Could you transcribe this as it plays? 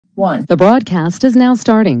1. The broadcast is now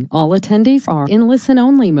starting. All attendees are in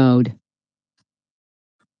listen-only mode.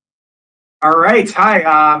 All right.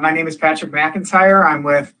 Hi, my name is Patrick McIntire. I'm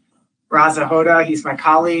with Raza Hoda. He's my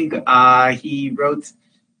colleague. He wrote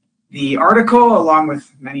the article along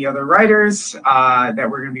with many other writers that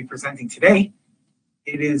we're going to be presenting today.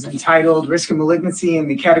 It is entitled Risk of Malignancy in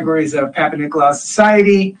the Categories of Papanicolaou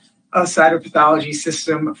Society of Cytopathology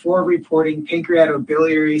System for Reporting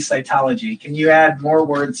Pancreaticobiliary Cytology. Can you add more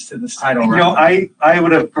words to this title? You know, I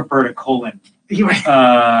would have preferred a colon,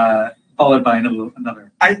 followed by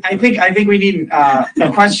another. I think we need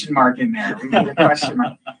a question mark in there. We need a question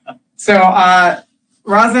mark. So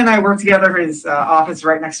Raza and I work together. His office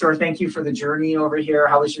right next door. Thank you for the journey over here.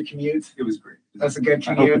 How was your commute? It was great. That's a good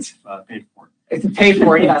commute. It's paid for. It's paid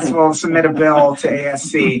for, yes. We'll submit a bill to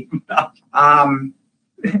ASC.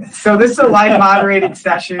 So this is a live moderated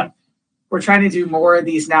session. We're trying to do more of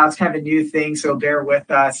these now. It's kind of a new thing, so bear with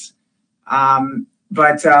us.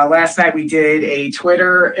 But last night we did a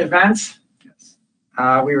Twitter event. Yes.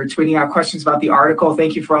 We were tweeting out questions about the article.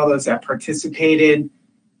 Thank you for all those that participated.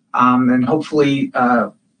 And hopefully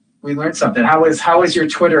we learned something. How was your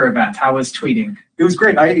Twitter event? How was tweeting? It was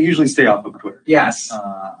great. I usually stay off of Twitter. Yes.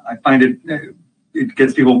 I find it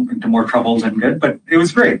gets people into more trouble than good, but it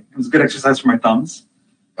was great. It was good exercise for my thumbs.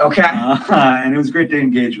 Okay. And it was great to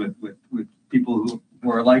engage with people who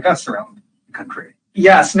were like us around the country.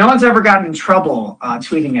 Yes. No one's ever gotten in trouble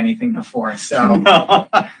tweeting anything before. So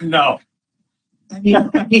No.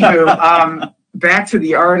 Anywho, back to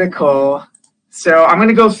the article. So I'm going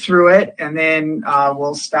to go through it and then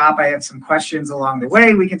we'll stop. I have some questions along the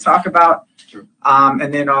way we can talk about, Sure.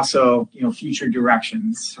 And then also, future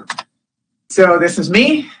directions. Sure. So this is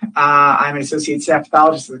me. I'm an associate staff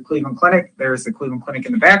pathologist at the Cleveland Clinic. There's the Cleveland Clinic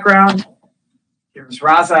in the background. Here's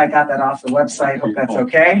Raza. I got that off the website. Hope that's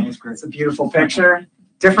okay. That was great. It's a beautiful picture.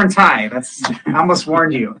 Different tie. I almost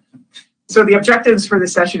warned you. So the objectives for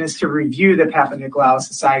this session is to review the Papanicolaou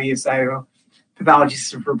Society of Cytopathology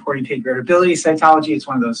System for Reporting Pancreaticobiliary Cytology. It's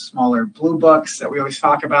one of those smaller blue books that we always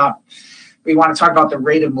talk about. We want to talk about the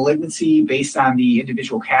rate of malignancy based on the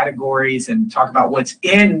individual categories and talk about what's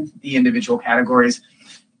in the individual categories.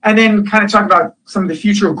 And then kind of talk about some of the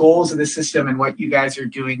future goals of the system and what you guys are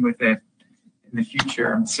doing with it in the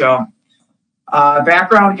future. So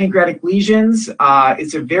background pancreatic lesions,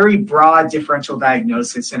 it's a very broad differential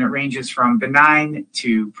diagnosis, and it ranges from benign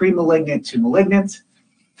to pre-malignant to malignant.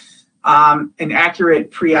 An accurate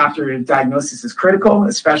preoperative diagnosis is critical,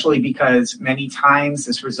 especially because many times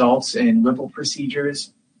this results in Whipple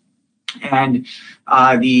procedures. And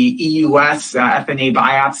the EUS FNA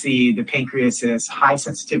biopsy, the pancreas has high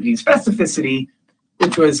sensitivity and specificity,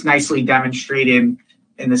 which was nicely demonstrated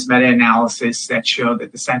in this meta-analysis that showed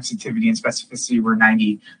that the sensitivity and specificity were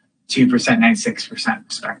 92%, 96%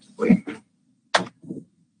 respectively.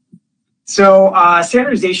 So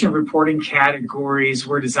standardization of reporting categories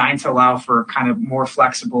were designed to allow for kind of more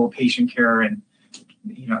flexible patient care and,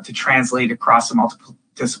 to translate across a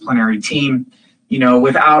multidisciplinary team.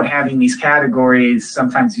 Without having these categories,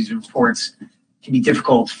 sometimes these reports can be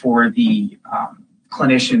difficult for the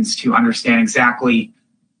clinicians to understand exactly,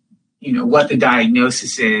 what the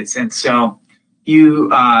diagnosis is. And so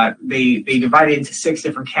they divide it into 6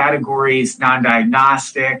 different categories: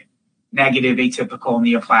 non-diagnostic, negative, atypical,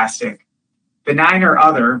 neoplastic, benign or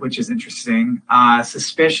other, which is interesting,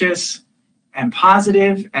 suspicious, and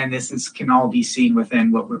positive, and this can all be seen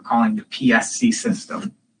within what we're calling the PSC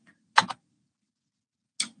system.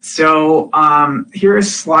 So here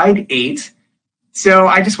is slide 8. So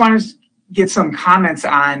I just want to get some comments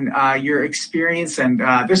on your experience, and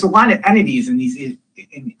there's a lot of entities in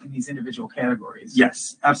these individual categories.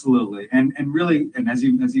 Yes, absolutely, and really, and as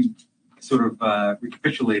you sort of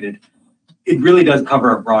recapitulated, it really does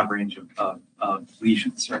cover a broad range of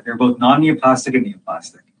lesions, right? They're both non-neoplastic and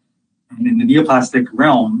neoplastic. And in the neoplastic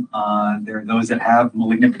realm, there are those that have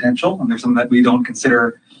malignant potential, and there's some that we don't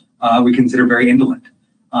consider, we consider very indolent.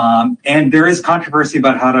 And there is controversy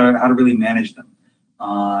about how to really manage them.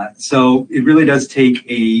 So it really does take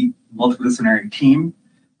a multidisciplinary team,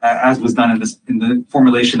 as was done in the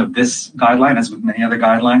formulation of this guideline, as with many other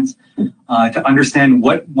guidelines, to understand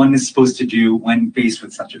what one is supposed to do when faced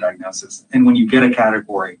with such a diagnosis. And when you get a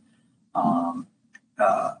category,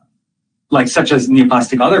 like such as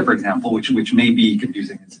neoplastic other, for example, which may be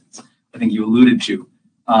confusing, as I think you alluded to.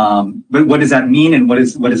 But what does that mean, and what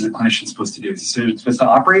is the clinician supposed to do? Is he supposed to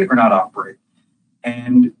operate or not operate?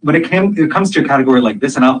 And when it comes to a category like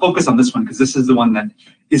this, and I'll focus on this one because this is the one that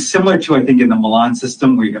is similar to, I think, in the Milan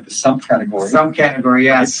system, where you have the subcategory. Subcategory,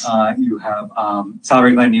 yes. You have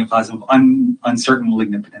salivary gland neoplasm of uncertain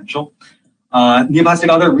malignant potential. Neoplastic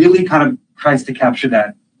other really kind of tries to capture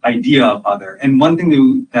that idea of other. And one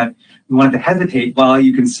thing that we wanted to hesitate, well,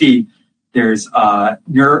 you can see there's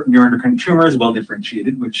neuroendocrine tumors, well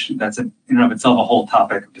differentiated, which that's in and of itself a whole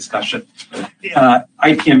topic of discussion.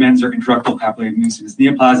 IPMNs or intraductal papillary mucinous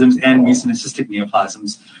neoplasms and mucinous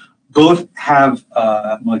neoplasms both have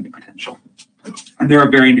malignant potential. And there are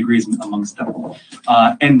varying degrees amongst them.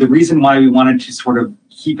 And the reason why we wanted to sort of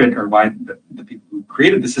keep it, or why the people who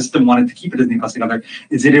created the system wanted to keep it as neoplastic other,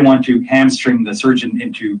 is they didn't want to hamstring the surgeon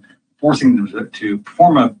into forcing them to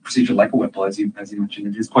perform a procedure like a Whipple, as you mentioned.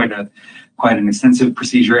 It is quite an extensive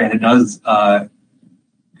procedure, and it does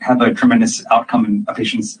have a tremendous outcome in a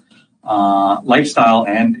patient's lifestyle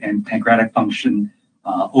and pancreatic function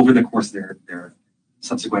over the course of their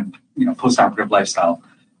subsequent, post-operative lifestyle.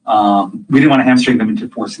 We didn't want to hamstring them into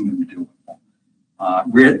forcing them to do it.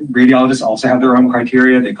 Radiologists also have their own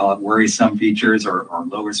criteria. They call it worrisome features or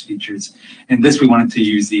low-risk features. In this, we wanted to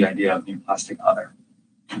use the idea of neoplastic other.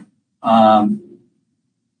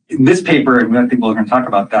 In this paper, and I think we're going to talk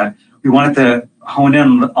about that, we wanted to hone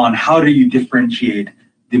in on how do you differentiate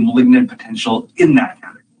the malignant potential in that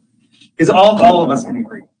category. Because all of us can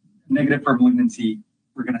agree. Negative for malignancy,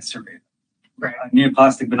 we're going to survey them. Right.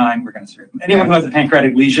 Neoplastic benign, we're going to survey them. Anyone who has a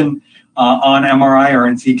pancreatic lesion on MRI or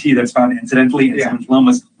NCT that's found incidentally in some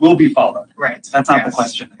lymphomas will be followed. Right. That's not the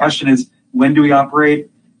question. The question is, when do we operate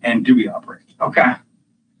and do we operate? Okay.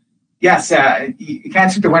 Yes, you kind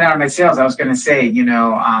of took the wind out of my sails. I was going to say,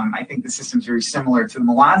 I think the system's very similar to the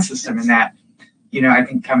Milan system in that, I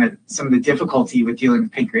think kind of some of the difficulty with dealing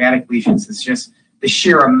with pancreatic lesions is just the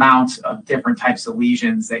sheer amount of different types of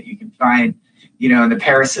lesions that you can find. In the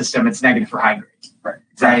Paris system, it's negative for high grades.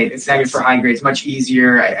 Right. It's negative for high grades, much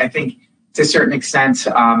easier. I think to a certain extent,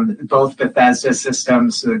 both Bethesda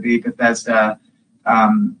systems, so the Bethesda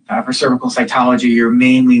for cervical cytology, you're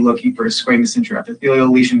mainly looking for a squamous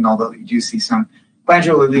intraepithelial lesion, although you do see some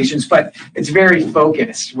glandular lesions, but it's very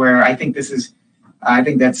focused, where I think that's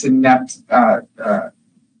an apt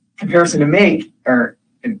comparison to make, or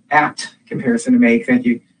an apt comparison to make, thank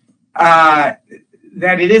you,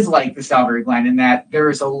 that it is like the salivary gland in that there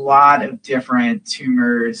is a lot of different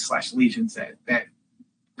tumors / lesions that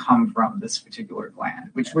come from this particular gland,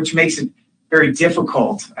 which makes it very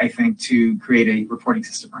difficult, I think, to create a reporting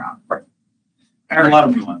system around. Right. And a lot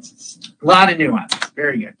of nuances. A lot of nuances.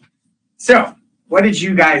 Very good. So, what did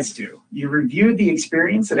you guys do? You reviewed the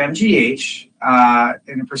experience at MGH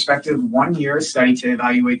in a prospective 1-year study to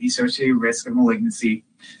evaluate the associated risk of malignancy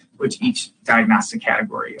with each diagnostic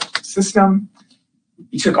category of the system.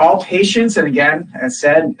 You took all patients, and again, as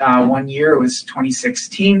said, 1 year, it was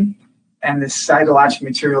 2016. And the cytologic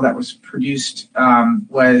material that was produced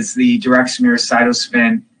was the direct smear,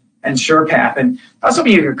 cytospin, and SurePath. And I was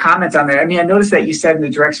hoping you could comment on that. I mean, I noticed that you said in the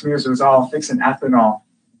direct smears it was all fixed in ethanol.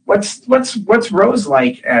 What's Rose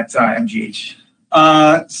like at MGH?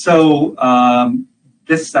 That's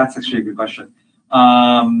actually a good question.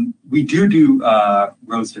 We do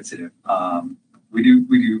Rose fixative. We do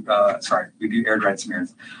air dried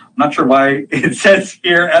smears. I'm not sure why it says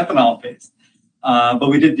here ethanol paste. But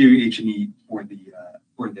we did do H&E for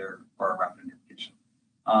our rapid identification.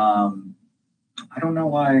 I don't know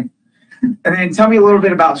why. And then tell me a little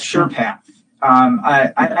bit about SurePath.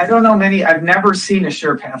 I don't know many. I've never seen a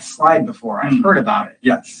SurePath slide before. I've heard about it.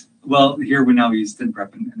 Yes. Well, here we now use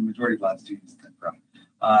ThinPrep, and the majority of labs do use ThinPrep.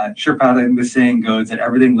 SurePath, I think the saying goes that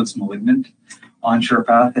everything looks malignant on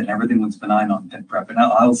SurePath and everything looks benign on ThinPrep. And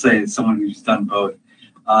I'll say, as someone who's done both,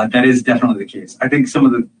 that is definitely the case. I think some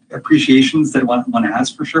of the appreciations that one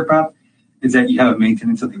has for SurePath is that you have a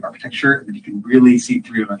maintenance of the architecture, that you can really see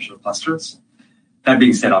three-dimensional clusters. That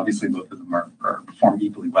being said, obviously both of them are perform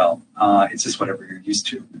equally well. It's just whatever you're used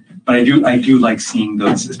to. But I do like seeing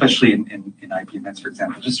those, especially in IPMNs, for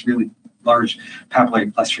example, just really large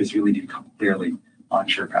papillary clusters really do come clearly on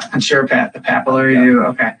SurePath. On SurePath, the papillary do.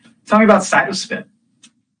 Okay. Tell me about cytospin.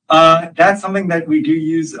 That's something that we do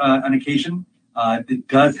use on occasion. It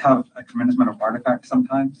does have a tremendous amount of artifact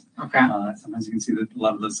sometimes. Okay. Sometimes you can see that a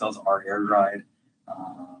lot of those cells are air dried,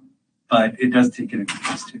 but it does take it into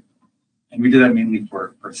use too. And we do that mainly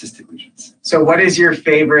for cystic lesions. So what is your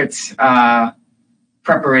favorite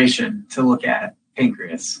preparation to look at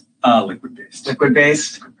pancreas? Liquid-based.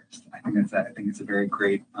 Liquid-based? I think it's a very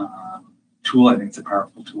great tool. I think it's a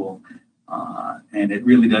powerful tool. And it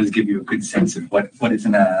really does give you a good sense of what is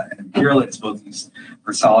in an imperial. It's both used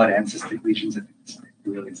for solid and cystic lesions. I think it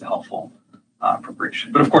really is a helpful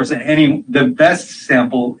preparation. But of course, the best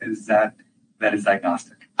sample is that is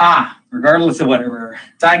diagnostic. Ah, regardless of whatever.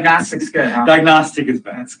 Diagnostic's good, huh? Diagnostic is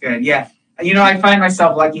best. That's good. Yeah, You know, I find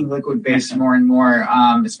myself liking liquid-based more and more,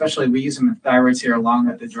 especially we use them in thyroids here along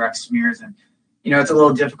with the direct smears. And, you know, it's a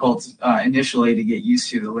little difficult initially to get used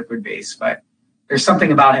to the liquid-based, but there's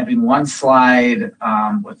something about having one slide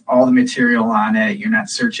with all the material on it. You're not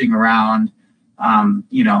searching around,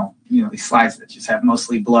 you know, these slides that just have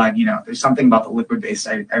mostly blood. You know, there's something about the liquid-based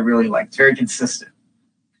I really like. It's very consistent.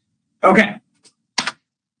 Okay.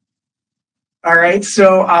 All right,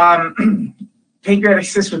 so pancreatic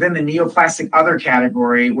cysts within the neoplastic other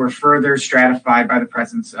category were further stratified by the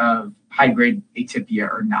presence of high-grade atypia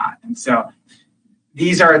or not. And so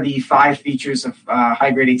these are the 5 features of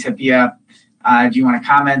high-grade atypia. Do you want to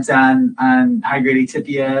comment on high-grade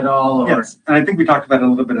atypia at all? Or? Yes, and I think we talked about it a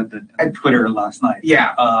little bit at Twitter last night.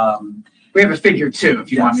 Yeah. We have a figure too,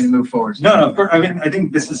 if you want me to move forward. No, I mean, I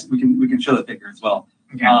think this is, we can show the figure as well.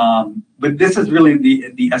 Okay. But this is really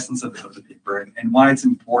the essence of the paper and why it's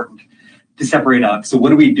important to separate out. So what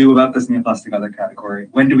do we do about this neoplastic other category?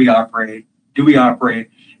 When do we operate? Do we operate?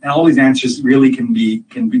 And all these answers really can be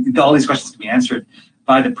all these questions can be answered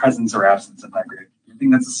by the presence or absence of high-grade. I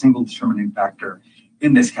think that's a single determining factor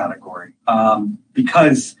in this category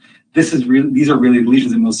because these are really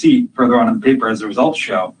lesions, and we'll see further on in the paper as the results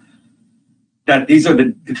show that these are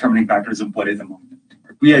the determining factors of what is a malignant.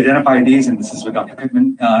 We identify these, and this is what Dr.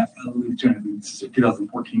 Pittman alluded to. This is a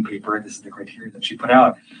 2014 paper. This is the criteria that she put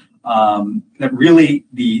out. That really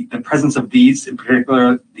the presence of these, in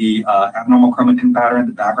particular, the abnormal chromatin pattern,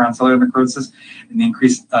 the background cellular necrosis, and the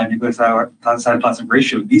increased nucleoside-cytoplasmic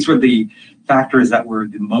ratio, these were the factors that were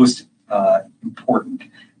the most important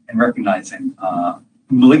in recognizing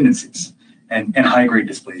malignancies and high-grade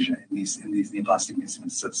dysplasia in these neoplastic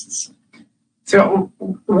mucinous cysts. So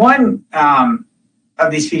one of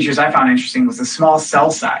these features I found interesting was the small cell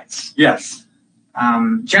size. Yes.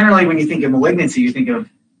 Generally, when you think of malignancy, you think of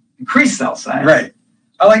increased cell size. Right.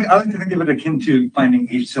 I like to think of it akin to finding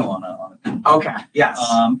HCIL on a. Okay. Yes.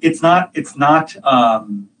 It's not that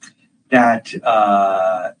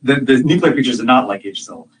the nuclear features are not like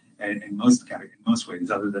HCIL in most ways,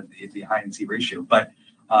 other than the high NC ratio. But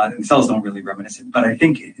the cells don't really reminisce it. But I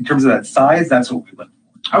think in terms of that size, that's what we look for.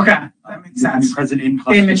 Okay, that makes sense. Present in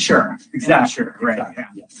clusters. Immature. Exactly. Immature, right. Exactly.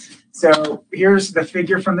 Yeah. Yes. So here's the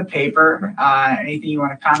figure from the paper. Anything you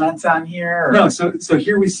want to comment on here? Or? No. So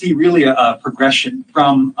here we see really a progression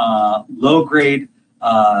from low grade,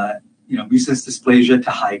 mucinous dysplasia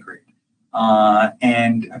to high grade,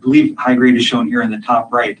 and I believe high grade is shown here in the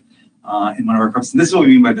top right in one of our groups. And this is what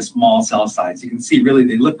we mean by the small cell size. You can see really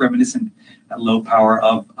they look reminiscent at low power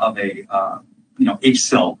of a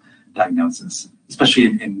HCIL diagnosis, especially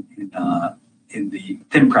in the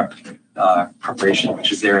thin prep preparation,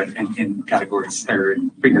 which is there in categories or in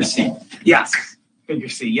figure C. Yes, figure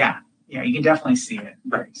C. Yeah, you can definitely see it.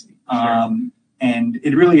 Right. And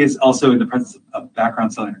it really is also in the presence of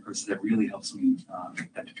background cellular necrosis that really helps me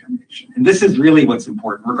make that determination. And this is really what's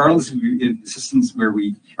important, regardless of in systems where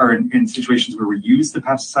we are in situations where we use the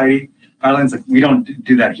PAP Society guidelines. Like we don't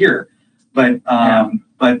do that here, but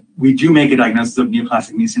we do make a diagnosis of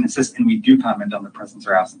neoplastic mucinous cyst, and we do comment on the presence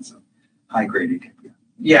or absence of high-grade atypia.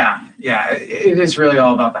 Yeah, it is really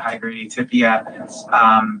all about the high-grade atypia. Yes.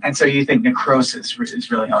 And so you think necrosis is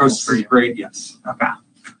really helpful Necrosis for you? is great, yes. Okay.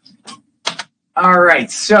 All right,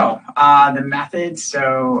 so the method.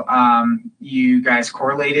 So you guys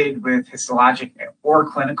correlated with histologic or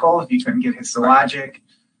clinical. If you couldn't get histologic,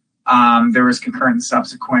 there was concurrent and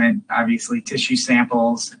subsequent, obviously, tissue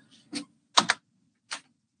samples.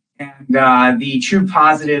 And the true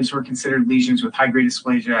positives were considered lesions with high-grade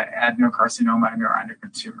dysplasia, adenocarcinoma, and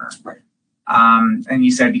neuroendocrine tumor. Right. And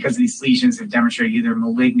you said because these lesions have demonstrated either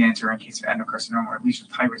malignant or, in case of adenocarcinoma, or lesions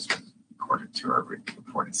with high risk according to our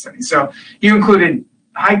reported studies. So you included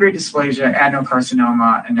high-grade dysplasia,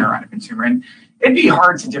 adenocarcinoma, and neuroendocrine tumor. And it'd be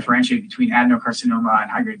hard to differentiate between adenocarcinoma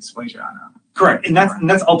and high-grade dysplasia on a. Correct, and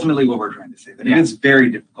that's ultimately what we're trying to say. That it is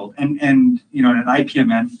very difficult, and in an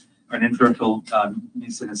IPMN. An influential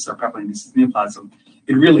mucinous or probably mucinous neoplasm,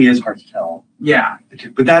 it really is hard to tell. Yeah.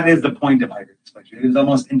 But that is the point of high-grade dysplasia. It is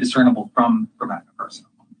almost indiscernible from adenocarcinoma.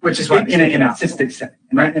 Which is what in a cystic setting,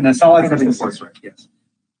 right? In a solid setting, of course, right? Yes.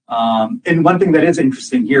 And one thing that is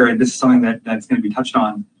interesting here, and this is something that's going to be touched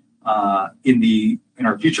on in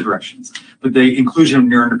our future directions, but the inclusion of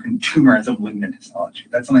neuroendocrine tumor as a malignant histology.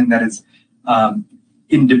 That's something that is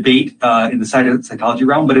in debate in the cytology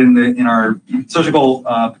realm, but in our surgical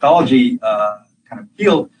pathology kind of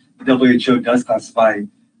field, the WHO does classify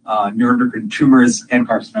neuroendocrine tumors and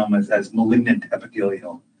carcinomas as malignant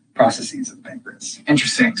epithelial processes of the pancreas.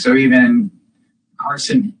 Interesting. So even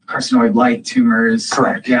carcinoid-like tumors.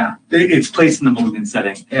 Correct. Yeah. It's placed in the malignant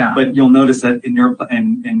setting. Yeah. But you'll notice that in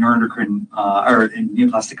neuroendocrine or in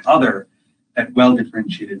neoplastic other, that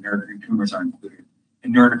well-differentiated neuroendocrine tumors are included.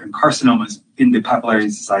 And neuroendocrine carcinomas in the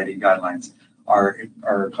Papillary Society guidelines are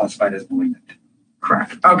classified as malignant.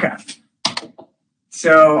 Correct. Okay.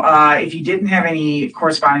 So if you didn't have any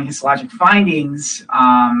corresponding histologic findings,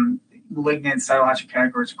 malignant cytologic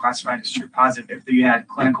categories are classified as true positive if you had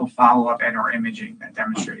clinical follow-up and/or imaging that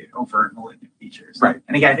demonstrated overt malignant features. Right.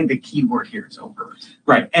 And again, I think the key word here is overt.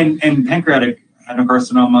 Right. And pancreatic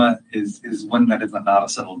adenocarcinoma is one that is not a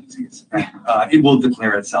settled disease. It will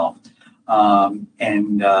declare itself. My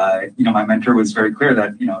mentor was very clear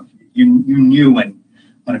that you knew when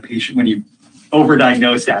you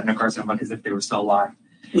overdiagnosed adenocarcinoma because if they were still alive,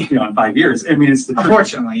 in 5 years. I mean, it's the truth.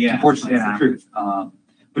 Unfortunately, yeah. Unfortunately, it's the truth.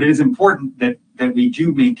 But it is important that we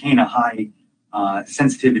do maintain a high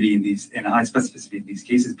sensitivity and a high specificity in these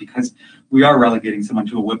cases because we are relegating someone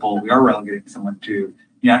to a Whipple, we are relegating someone to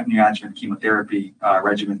neoadjuvant chemotherapy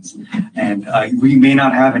regimens, and we may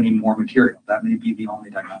not have any more material. That may be the only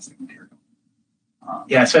diagnostic material.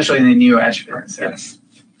 Especially in the neoadjuvant. Yes.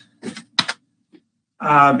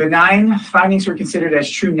 Benign findings were considered as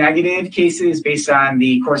true negative cases based on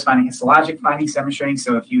the corresponding histologic findings demonstrating.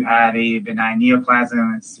 So if you had a benign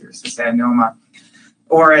neoplasm, it's your cystadenoma,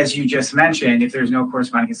 or as you just mentioned, if there's no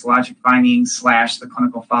corresponding histologic findings / the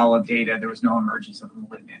clinical follow-up data, there was no emergence of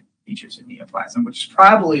malignant features in neoplasm, which is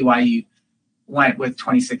probably why you went with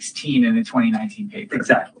 2016 in the 2019 paper.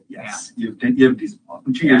 Exactly. Yes. Yeah. You have these.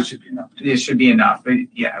 2 years should be enough. It should be enough, but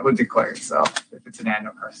yeah, it would declare itself if it's an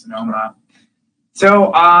adenocarcinoma.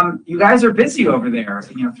 So you guys are busy over there.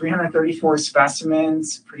 334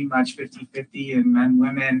 specimens, pretty much 50-50 in men,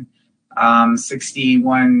 women,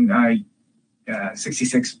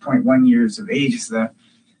 66.1 years of age is the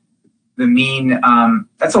mean.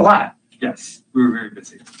 That's a lot. Yes, we were very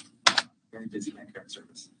busy. Very busy pancreatic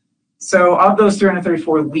service. So of those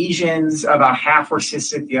 334 lesions, about half were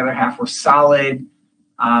cystic, the other half were solid.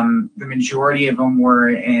 The majority of them were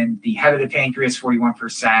in the head of the pancreas,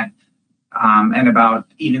 41%. And about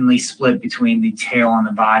evenly split between the tail and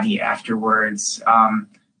the body afterwards.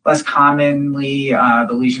 Less commonly,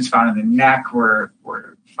 the lesions found in the neck were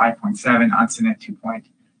 5.7, uncinate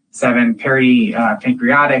 2.7,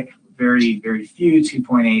 pancreatic, very, very few,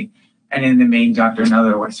 2.8, and in the main duct or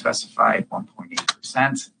another was specified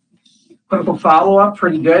 1.8%. Clinical follow-up,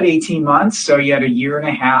 pretty good, 18 months. So you had a year and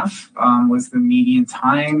a half was the median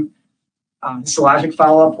time. Histologic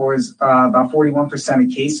follow-up was about 41%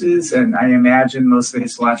 of cases, and I imagine most of the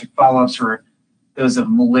histologic follow-ups were those of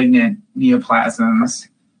malignant neoplasms,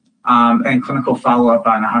 and clinical follow-up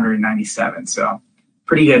on 197. So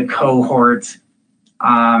pretty good cohort.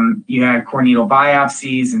 You had core needle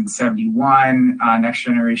biopsies in 71, next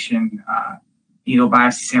generation needle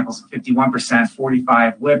biopsy samples 51%,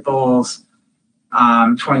 45 Whipples,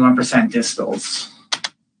 21% distals.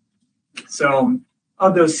 So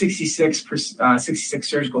of those 66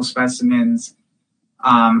 surgical specimens,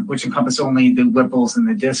 which encompass only the Whipples and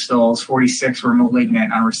the distals, 46 were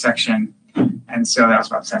malignant on resection, and so that was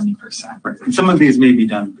about 70%. Right. And some of these may be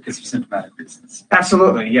done because of symptomatic reasons.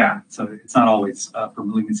 Absolutely, yeah. So it's not always for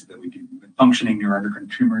malignancy that we do. With functioning neuroendocrine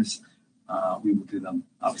tumors, we will do them.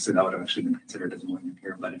 Obviously, that would have actually been considered as a malignant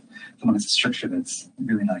here, but if someone has a stricture that's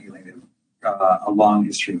really not healing, they have a long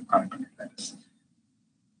history of chronic pancreatitis.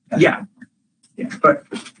 Yeah, but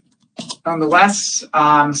nonetheless,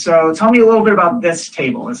 so tell me a little bit about this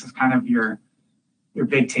table. This is kind of your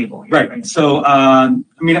big table here. Right. So,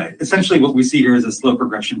 essentially what we see here is a slow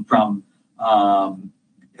progression from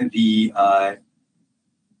the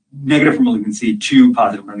negative for malignancy to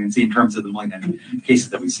positive malignancy in terms of the malignant cases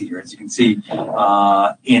that we see here. As you can see,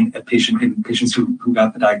 in patients who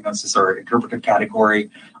got the diagnosis or interpretive category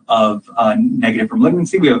of negative for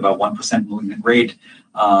malignancy, we have about 1% malignant rate.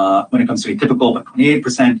 When it comes to atypical, about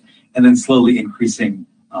 28%, and then slowly increasing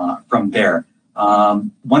from there.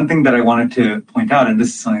 One thing that I wanted to point out, and this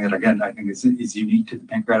is something that, again, I think is unique to the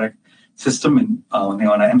pancreatic system, and one thing I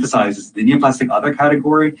want to emphasize is the neoplastic other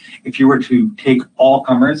category. If you were to take all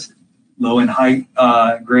comers, low and high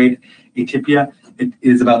grade atypia, it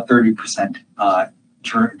is about 30% in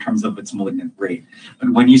terms of its malignant rate.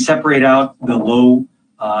 But when you separate out the low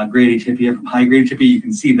grade atypia from high grade atypia, you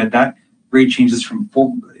can see that rate changes from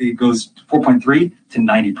 4.3 to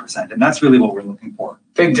 90%, and that's really what we're looking for.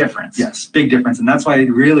 Big difference. Yes, big difference, and that's why it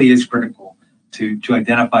really is critical to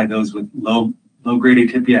identify those with low grade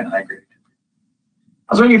atypia and high grade atypia.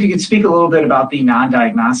 I was wondering if you could speak a little bit about the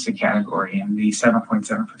non-diagnostic category and the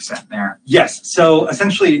 7.7% there. Yes, so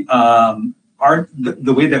essentially,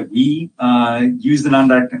 the way that we use the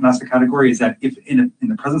non-diagnostic category is that if in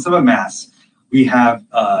the presence of a mass, we have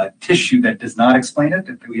tissue that does not explain it,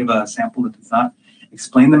 if we have a sample that does not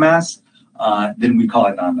explain the mass, then we call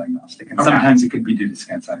it non-diagnostic. And sometimes it could be due to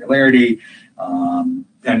scan cellularity,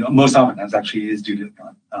 and most often that's actually is due to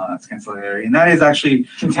scan cellularity, and that is actually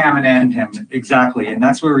contaminant. Exactly, and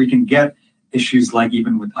that's where we can get issues like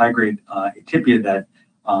even with high-grade atypia that,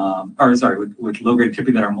 with low-grade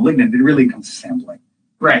atypia that are malignant. It really comes to sampling.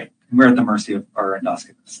 Right. We're at the mercy of our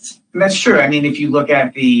endoscopists. And that's true. I mean, if you look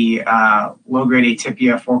at the low-grade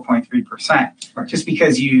atypia, 4.3%, right. Just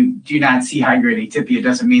because you do not see high-grade atypia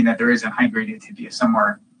doesn't mean that there isn't high-grade atypia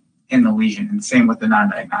somewhere in the lesion. And same with the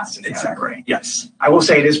non-diagnostic category. Yes. I will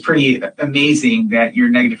say it is pretty amazing that your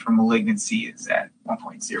negative for malignancy is at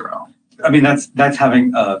 1.0. I mean, that's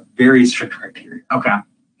having a very strict criteria. Okay.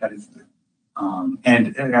 That is,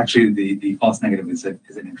 and actually the false negative is an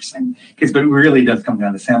interesting case, but it really does come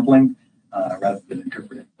down to sampling rather than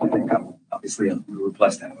interpreting. I think obviously we were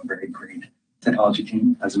blessed to have a very great cytology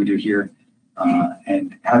team, as we do here,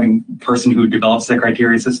 and having a person who develops the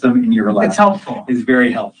criteria system in your lab, it's helpful. Is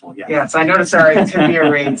very helpful. Yeah. Yes, I noticed our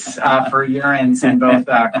atypia rates for urines in both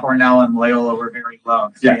Cornell and Loyola were very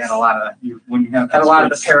low. So yes. We had a lot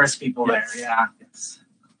of the Paris people there. Yeah. Yes.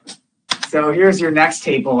 So here's your next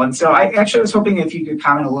table. And so I actually was hoping if you could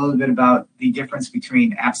comment a little bit about the difference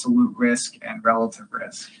between absolute risk and relative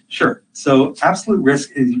risk. Sure. So absolute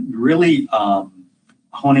risk is really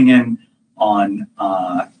honing in on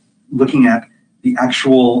looking at the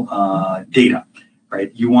actual data, right?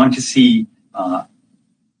 You want to see,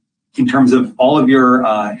 in terms of all of your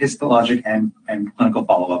histologic and clinical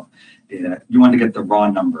follow-up data, you want to get the raw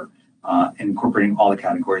number. Incorporating all the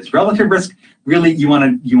categories. Relative risk, really, you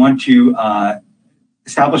want to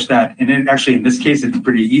establish that, and then actually in this case it's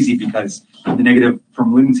pretty easy because the negative for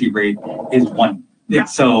malignancy rate is 1. Yeah.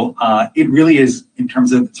 So it really is in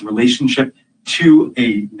terms of its relationship to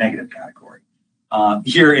a negative category.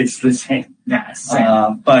 Here it's the same. Yes.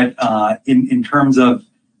 But in terms of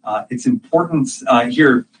its importance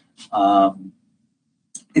here,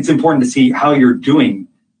 it's important to see how you're doing.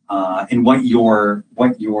 And what your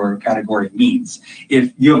category means.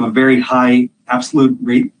 If you have a very high absolute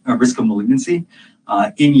rate risk of malignancy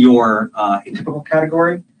in your atypical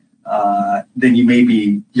category, then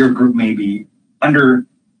your group may be under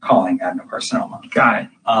calling adenocarcinoma. Got it.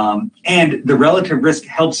 And the relative risk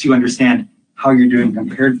helps you understand how you're doing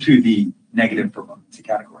compared to the negative for malignancy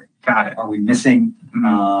category. Got it. Are we missing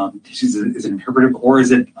tissues? Is it interpretive, or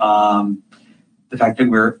is it the fact that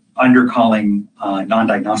we're undercalling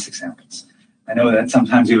non-diagnostic samples? I know that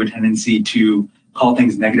sometimes we have a tendency to call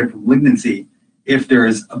things negative for malignancy if there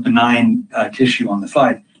is a benign tissue on the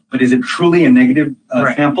slide, but is it truly a negative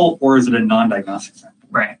sample, or is it a non-diagnostic sample?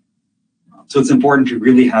 Right. So it's important to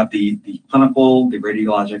really have the clinical, the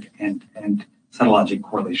radiologic, and cytologic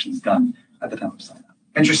correlations done at the time of sign-up.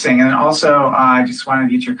 Interesting. And also, I just wanted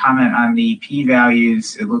to get your comment on the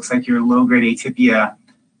p-values. It looks like your low-grade atypia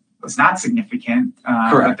was not significant,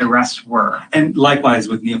 but the rest were. And likewise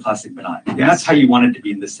with neoplastic benign. Yes. And that's how you want it to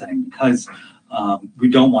be in this setting, because we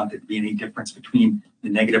don't want there to be any difference between the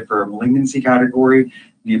negative for malignancy category,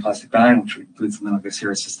 neoplastic benign, which would include something like a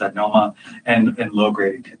serous cystadenoma, and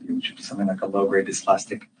low-grade atypia, which would be something like a low-grade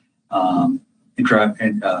dysplastic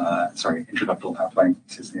intraductal pathway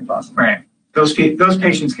neoplasm. Right. Those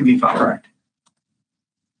patients can be followed. Correct.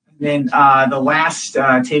 Then the last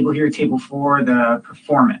table here, table 4, the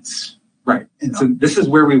performance. Right. And so this is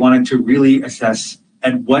where we wanted to really assess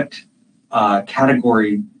at what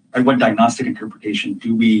category, at what diagnostic interpretation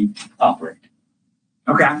do we operate.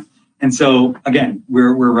 Okay. And so again,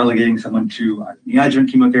 we're relegating someone to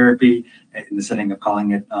neoadjuvant chemotherapy in the setting of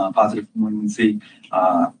calling it positive malignancy,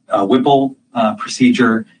 a Whipple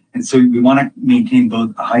procedure. And so we want to maintain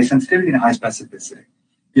both a high sensitivity and a high specificity.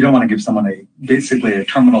 You don't want to give someone basically a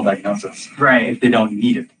terminal diagnosis, right, if they don't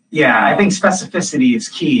need it. Yeah, I think specificity is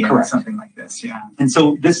key in something like this. Yeah. And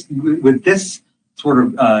so with this sort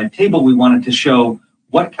of table, we wanted to show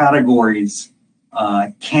what categories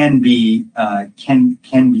can be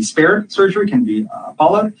spared surgery, can be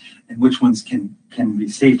followed, and which ones can be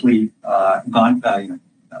safely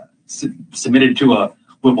submitted to a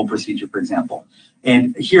Whipple procedure, for example.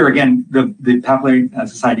 And here again, the Papillary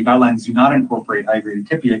Society guidelines do not incorporate high-grade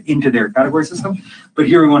atypia into their category system, but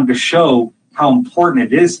here we wanted to show how important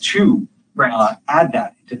it is to add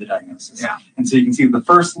that into the diagnosis. Yeah. And so you can see the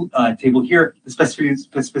first table here, the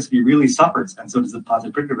specificity really suffers, and so does the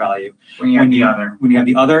positive predictor value when you have the other. When you have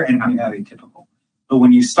the other, and when you have atypical. But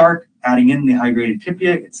when you start adding in the high-grade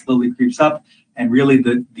atypia, it slowly creeps up, and really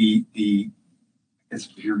the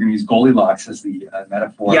if you're going to use Goldilocks as the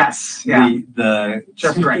metaphor, Yes, yeah. The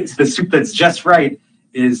Just soup, right. the soup that's just right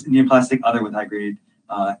is neoplastic other with high grade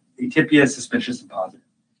atypia, suspicious and positive.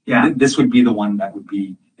 Yeah. This would be the one that would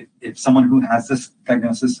be if someone who has this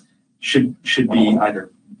diagnosis should be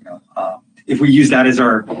either, if we use that as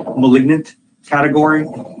our malignant category,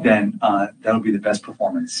 then that'll be the best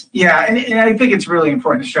performance. Yeah, and I think it's really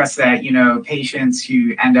important to stress that, patients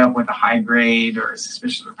who end up with a high grade or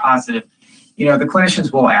suspicious or positive, the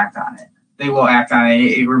clinicians will act on it. They will act on it.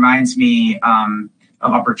 It reminds me of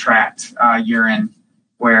upper tract urine,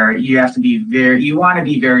 where you want to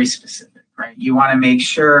be very specific, right? You want to make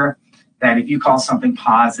sure that if you call something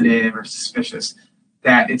positive or suspicious,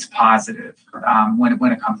 that it's positive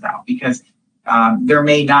when it comes out, because there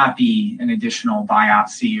may not be an additional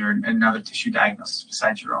biopsy or another tissue diagnosis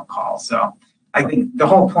besides your own call. So I think the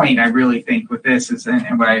whole point, I really think, with this is,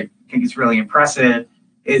 and what I think is really impressive,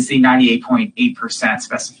 is the 98.8%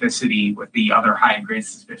 specificity with the other high-grade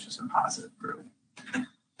suspicious and positive group.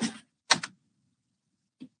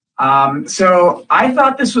 So I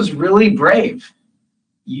thought this was really brave.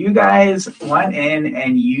 You guys went in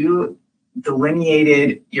and you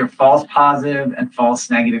delineated your false positive and false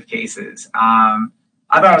negative cases. I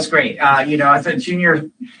thought it was great. As a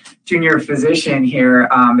junior physician here,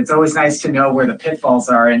 it's always nice to know where the pitfalls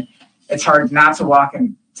are, and it's hard not to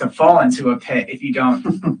fall into a pit if you don't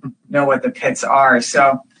know what the pits are.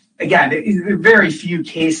 So again, there are very few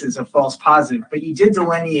cases of false positive, but you did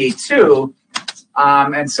delineate two.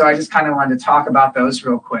 And so I just kind of wanted to talk about those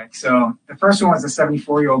real quick. So the first one was a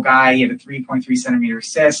 74-year-old guy. He had a 3.3 centimeter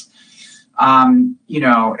cyst. In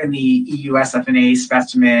the EUSFNA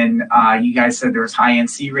specimen, you guys said there was high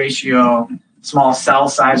NC ratio, small cell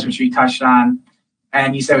size, which we touched on,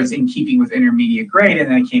 and you said it was in keeping with intermediate grade, and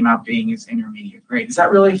then it came out being his intermediate grade. Is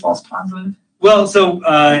that really false positive? Well, so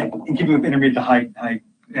in keeping with intermediate to high.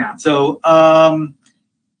 Yeah. So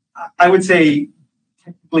I would say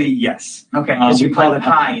technically yes. Okay, because you call it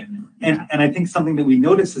high. And I think something that we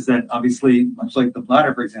notice is that obviously, much like the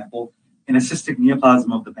bladder, for example, in a cystic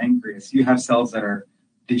neoplasm of the pancreas, you have cells that are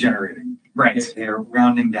degenerating. Right. They're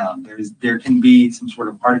rounding down. There can be some sort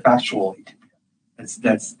of artifactual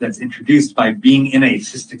atypia that's introduced by being in a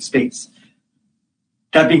cystic space.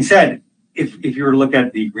 That being said, if you were to look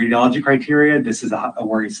at the radiology criteria, this is a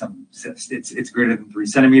worrisome cyst. It's greater than 3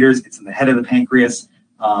 centimeters. It's in the head of the pancreas,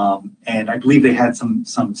 and I believe they had some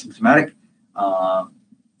symptomatic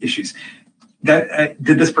issues. Did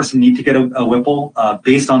this person need to get a Whipple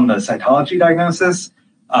based on the cytology diagnosis?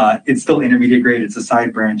 It's still intermediate grade. It's a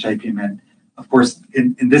side branch IPMN. Of course,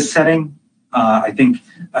 in this setting, I think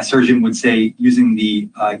a surgeon would say using their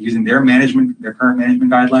current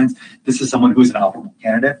management guidelines, this is someone who's an optimal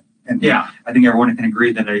candidate. And yeah, I think everyone can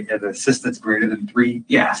agree that a cyst that's greater than 3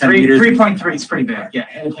 centimeters. 3.3 is pretty big. Yeah,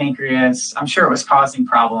 head of pancreas. I'm sure it was causing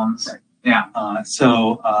problems. Right. Yeah.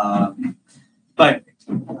 But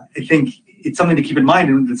I think it's something to keep in mind,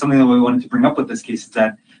 and it's something that we wanted to bring up with this case, is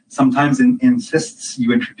that sometimes in cysts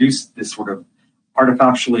you introduce this sort of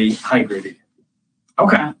artificially high graded.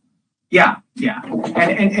 Okay. Yeah.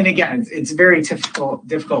 And again, it's very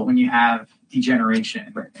difficult when you have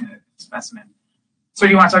degeneration in a specimen. So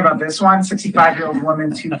do you want to talk about this one? 65-year-old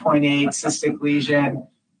woman, 2.8 cystic lesion,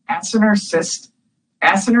 acinar cell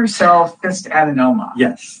cyst adenoma.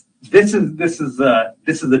 Yes. This is a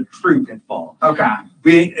true pitfall. Okay.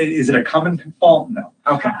 Is it a common pitfall? No.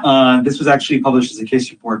 Okay. This was actually published as a case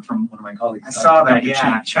report from one of my colleagues. I saw that.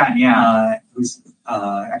 Yeah, Chen. Yeah. Who's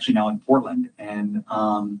actually now in Portland. And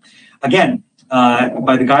again,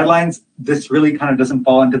 by the guidelines, this really kind of doesn't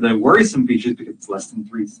fall into the worrisome features because it's less than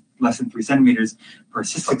 3 centimeters per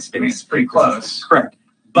cystic space. It's pretty close. Correct.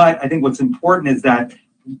 But I think what's important is that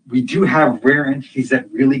we do have rare entities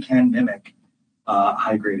that really can mimic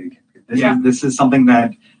high graded. This is something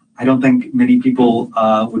that I don't think many people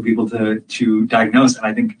would be able to diagnose, and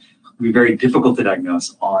I think would be very difficult to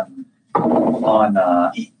diagnose on. And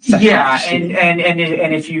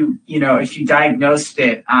if you diagnosed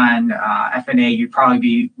it on FNA, you'd probably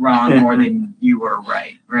be wrong more than you were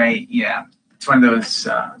right. Yeah, it's one of those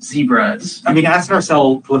zebras. I mean, acinar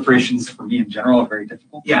cell proliferations for me in general are very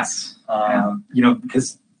difficult. Yes.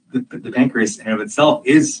 Because the pancreas in and of itself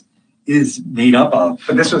is made up of.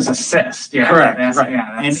 But this was a cyst. Yeah. Correct. Right.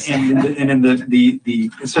 Yeah, and in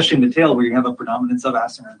the especially in the tail where you have a predominance of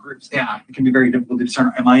acinar groups. Yeah. It can be very difficult to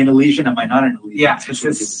discern. Am I in a lesion? Am I not in a lesion? Yeah. Especially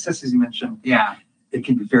with the cysts, as you mentioned. Yeah. It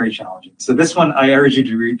can be very challenging. So this one, I urge you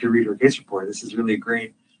to read her case report. This is really a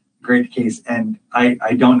great case, and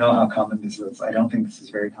I don't know how common this is. I don't think this is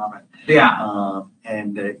very common. Yeah.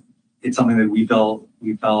 And it's something that we fell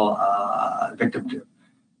victim to.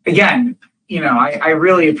 Again, I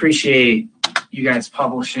really appreciate you guys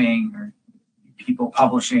publishing, or people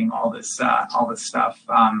publishing all this stuff.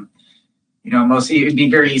 Mostly it'd be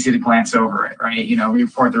very easy to glance over it, right? We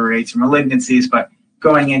report the rates of malignancies, but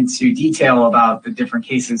going into detail about the different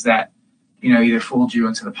cases that, either fooled you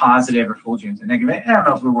into the positive or fooled you into the negative. I don't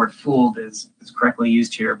know if the word fooled is correctly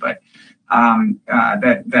used here, but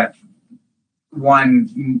that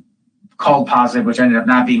one called positive, which ended up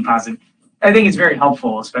not being positive. I think it's very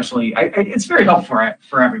helpful, especially, it's very helpful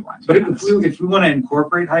for everyone. But if we want to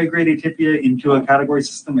incorporate high-grade atypia into a category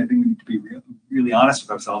system, I think we need to be really honest with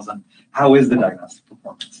ourselves on how is the diagnostic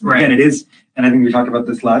performance. Right. Again, it is, and I think we talked about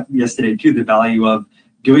this yesterday too, the value of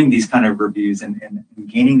doing these kind of reviews and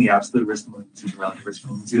gaining the absolute risk malignancy, the relative risk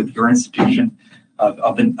malignancy of your institution,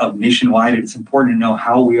 of nationwide. It's important to know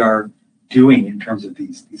how we are doing in terms of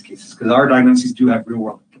these cases, because our diagnoses do have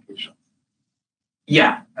real-world implications.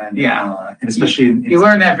 Yeah, and especially you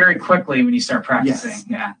learn that very quickly when you start practicing.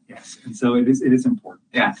 Yes, yes, and so it is important.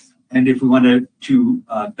 Yes, and if we want to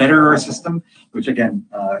better our system, which again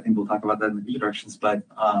I think we'll talk about that in the future directions, but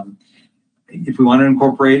if we want to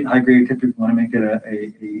incorporate high-grade atypia, if we want to make it a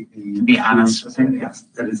be honest with it, yes,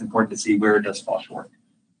 that is important to see where it does fall short.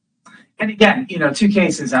 And again, 2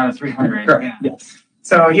 cases out of 300. Sure. Yeah. Yes.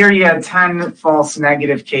 So here you had 10 false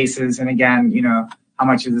negative cases, and again, how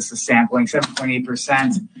much of this is sampling?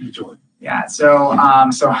 7.8%. Yeah. So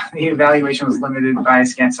the evaluation was limited by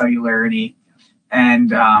scan cellularity,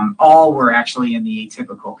 and all were actually in the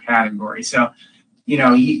atypical category. So,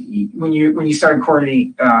 when you start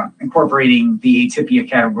incorporating the atypia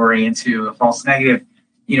category into a false negative,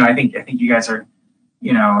 I think you guys are,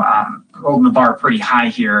 holding the bar pretty high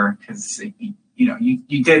here, because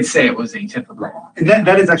you did say it was atypical. And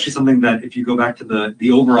that is actually something that, if you go back to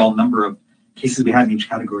the overall number of cases we had in each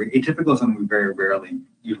category, atypical is something we very rarely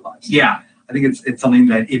utilize. Yeah. I think it's something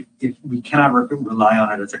that if we cannot rely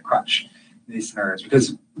on it as a crutch in these scenarios,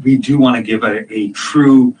 because we do want to give a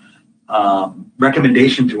true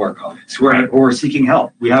recommendation to our colleagues who are seeking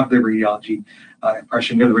help. We have the radiology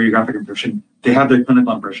impression, we have the radiographic impression, they have their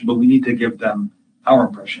clinical impression, but we need to give them our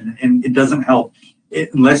impression. And it doesn't help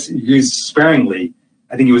unless you use sparingly.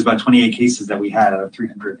 I think it was about 28 cases that we had out of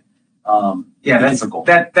 300.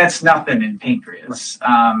 That's nothing in pancreas.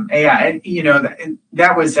 Right.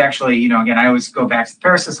 That was actually, again, I always go back to the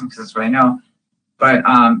parasystem because that's what I know. But,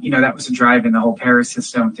 that was a drive in the whole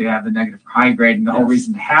parasystem to have the negative high grade. And the whole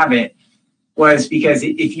reason to have it was because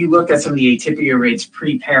if you looked at some of the atypia rates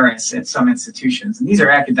pre-paras at some institutions, and these are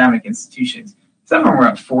academic institutions, some of them were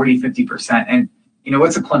up 40, 50%. And,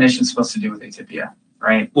 what's a clinician supposed to do with atypia,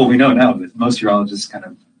 right? Well, we know now that most urologists kind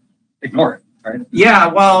of ignore it. Right. Yeah,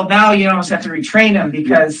 well, now you almost have to retrain them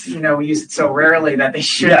because we use it so rarely that they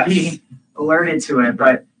should be alerted to it.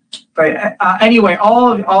 But anyway,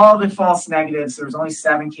 all of the false negatives. There was only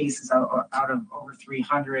 7 cases out of over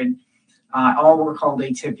 300. All were called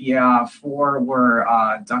atypia. 4 were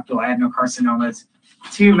ductal adenocarcinomas.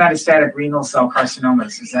 2 metastatic renal cell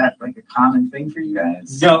carcinomas. Is that like a common thing for you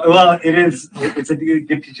guys? No, well, it is. It's a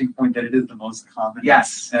good teaching point that it is the most common.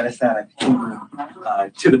 Yes. Metastatic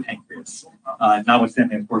to the pancreas,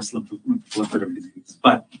 notwithstanding, of course, lymphoproliferative disease,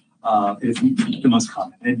 but it is the most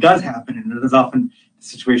common. And it does happen, and it is often a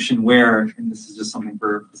situation where, and this is just something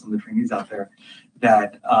for some of the trainees out there,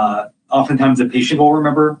 that oftentimes the patient will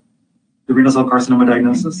remember the renal cell carcinoma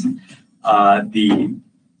diagnosis. The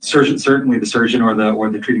surgeon, certainly the surgeon or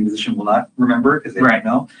the treating physician, will not remember because they don't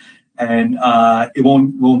know, and it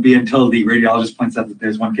won't be until the radiologist points out that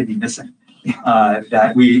there's one kidney missing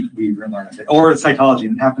that we learn of it. Or cytology,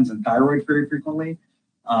 and it happens in thyroid very frequently.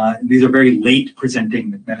 These are very late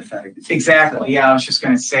presenting metastatic disease. Exactly. Yeah, I was just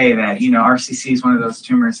going to say that RCC is one of those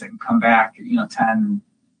tumors that can come back 10,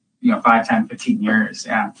 5, 10, 15 years.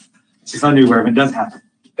 Yeah, it's not new where it does happen.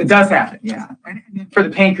 It does happen. Yeah, and for the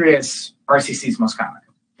pancreas, RCC is most common.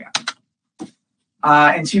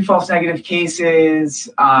 In 2 false negative cases,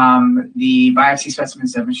 the biopsy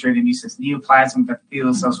specimens demonstrated use as neoplasm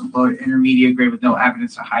epithelial cells with low to intermediate grade with no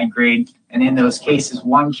evidence of high grade. And in those cases,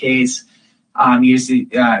 one case,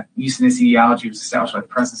 mucinous etiology was established by the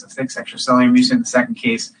presence of thick extracellular mucin. In the second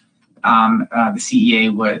case, the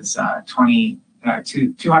CEA was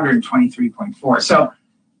 223.4. So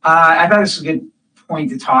I thought this was a good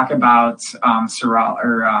point to talk about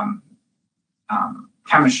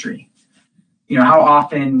chemistry. How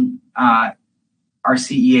often are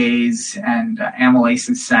CEAs and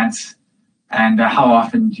amylases sent, and how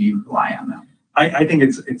often do you rely on them? I think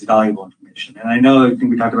it's valuable information. information. And I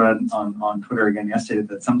think we talked about it on Twitter again yesterday,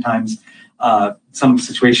 that sometimes some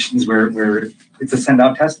situations where it's a send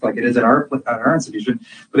out test, like it is at our institution,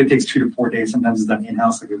 but it takes 2 to 4 days. Sometimes it's done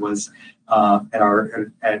in-house, like it was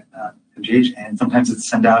at MGH, and sometimes it's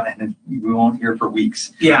sent out and we won't hear for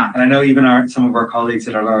weeks. Yeah. And I know even some of our colleagues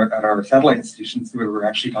at our satellite institutions, we were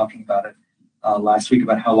actually talking about it last week,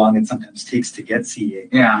 about how long it sometimes takes to get CEA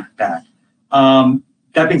back.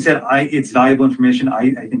 That being said, it's valuable information.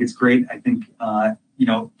 I think it's great. I think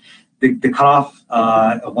the cutoff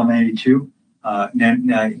of 192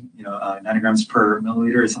 nanograms per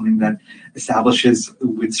milliliter is something that establishes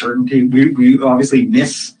with certainty. We obviously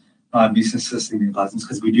miss mucinous neoplasms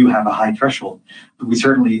because we do have a high threshold, but we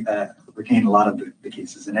certainly retain a lot of the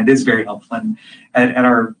cases, and it is very helpful. And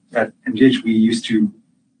at MGH, we used to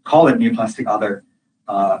call it neoplastic other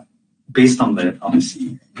based on the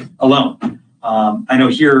CEA alone. I know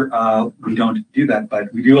here we don't do that,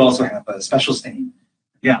 but we do also have a special stain.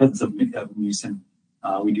 Yeah. Because of mucin.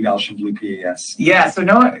 We do Alcian blue PAS. Yeah, so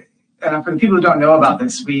for the people who don't know about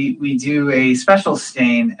this, we do a special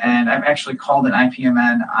stain, and I've actually called an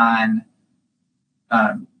IPMN on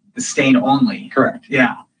the stain only. Correct.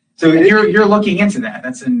 Yeah. So you're looking into that.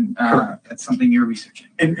 That's that's something you're researching.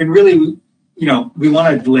 And really, we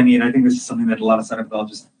want to delineate. I think this is something that a lot of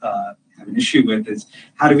cytopathologists have an issue with, is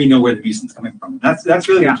how do we know where the mucin's coming from? That's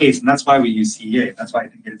really the case, and that's why we use CEA. That's why I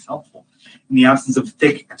think it is helpful. In the absence of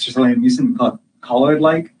thick extracellular mucin, we call it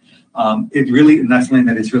colloid-like. And that's something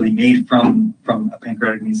that is really made from a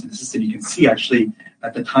pancreatic mucinocyst. And you can see actually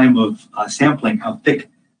at the time of sampling how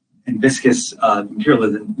thick and viscous the material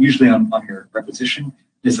is. And usually on your requisition,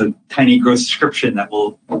 there's a tiny gross description that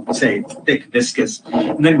will say thick, viscous,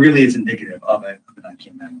 and that really is indicative of an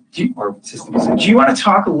IPMN or system. Do you want to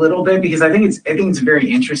talk a little bit, because I think it's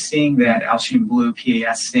very interesting, that Alcian blue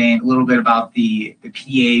PAS stain, a little bit about the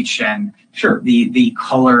pH and the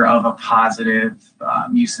color of a positive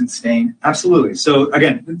mucin stain? Absolutely. So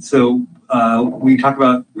again, we talk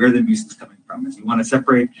about where the mucin's coming from, and you want to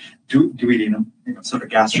separate duodenum, sort of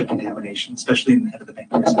gastric contamination, especially in the head of the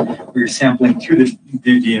pancreas, where you're sampling through the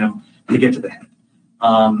duodenum to get to the head.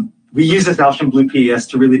 We use this Alcian blue PAS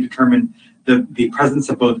to really determine the presence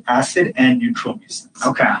of both acid and neutral mucins.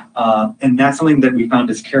 Okay. And that's something that we found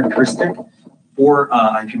is characteristic for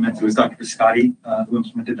IPMN. It was Dr. Biscotti who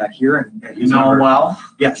implemented that here. And you know him well?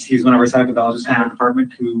 Yes, he's one of our cytopathologists in our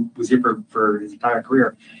department who was here for his entire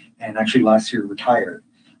career, and actually last year retired.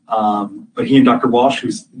 But he and Dr. Walsh,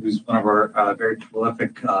 who's one of our very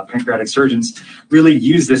prolific pancreatic surgeons, really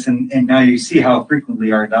use this, and now you see how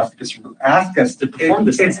frequently our endoscopists ask us to perform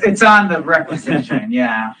this. It's on the requisition,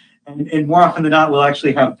 yeah. And more often than not, we'll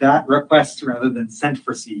actually have that request rather than sent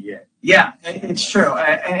for CEA. Yeah, it's true.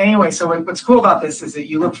 And anyway, so what's cool about this is that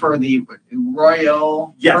you look for the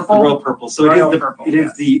royal purple. The royal purple. So it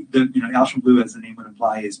is the Alcian blue, as the name would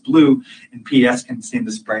imply, is blue, and PS can stain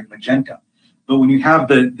this bright magenta. But when you have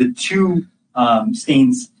the two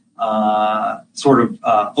stains sort of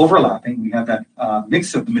overlapping, you have that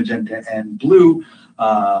mix of the magenta and blue,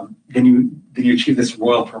 then you achieve this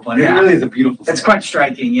royal purple. And it really is a beautiful stain. It's quite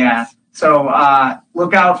striking, yeah. So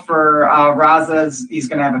look out for Raza's. He's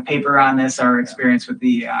going to have a paper on this, our experience with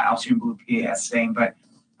the Alcian blue PAS stain. But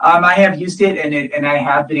I have used it, and I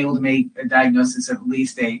have been able to make a diagnosis of at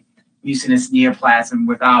least a mucinous neoplasm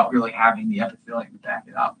without really having the epithelium to back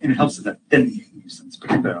it up. And it helps with the thin mucins,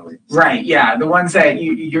 particularly. Right, yeah. The ones that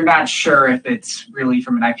you're not sure if it's really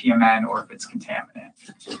from an IPMN or if it's contaminant.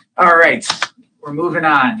 All right, we're moving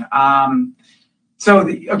on. Back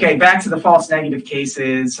to the false negative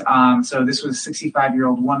cases. So this was a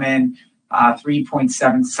 65-year-old woman,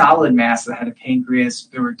 3.7 solid mass of the head of pancreas.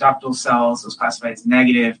 There were ductal cells. It was classified as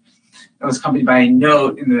negative. It was accompanied by a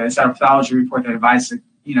note in the cytopathology report that advised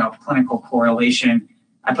clinical correlation.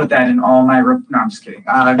 I put that in all my, no, I'm just kidding.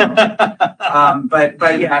 But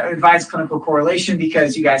yeah, advised clinical correlation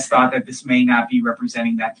because you guys thought that this may not be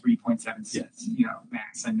representing that 3.7,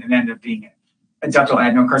 mass, and it ended up being a ductal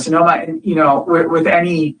adenocarcinoma. And, with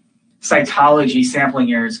any cytology,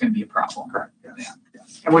 sampling error is going to be a problem. Correct. Yes. Yeah.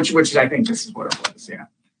 Yes. And which I think this is what it was. Yeah.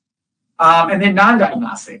 And then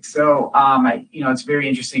non-diagnostic. So, it's very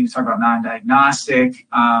interesting to talk about non-diagnostic.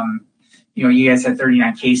 You guys had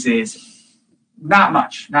 39 cases. Not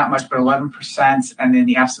much, but 11%. And then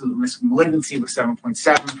the absolute risk of malignancy was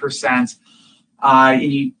 7.7%.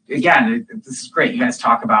 This is great. You guys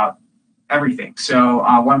talk about everything. So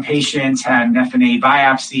one patient had an FNA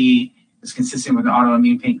biopsy. It was consistent with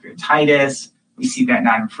autoimmune pancreatitis. We see that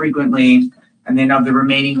not infrequently. And then of the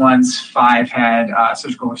remaining ones, 5 had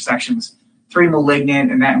surgical resections, 3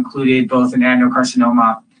 malignant, and that included both an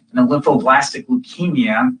adenocarcinoma and a lymphoblastic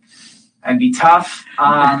leukemia. That'd be tough.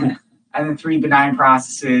 And then 3 benign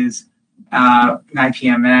processes, an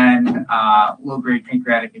IPMN, low-grade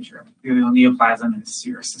pancreatic intraepithelial neoplasm, and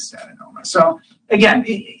serous cystadenoma. So again,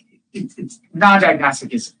 it's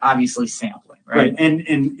non-diagnostic is obviously sampling, right? And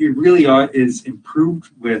it really is improved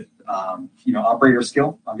with operator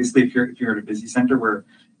skill. Obviously, if you're at a busy center where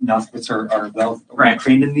endoscopists are well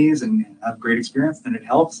trained in these and have great experience, then it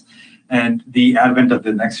helps. And the advent of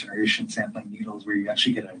the next generation sampling needles, where you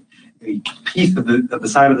actually get a piece of the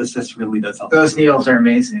side of the cyst, really does help. Those needles are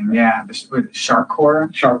amazing. Yeah, with shark core,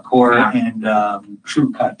 and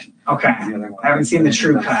True Cut. Okay, The other one. I haven't seen the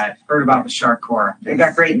True Cut. Heard about the shark core. They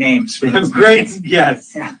got great names. They have great,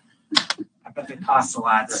 yes. Yeah. But they cost a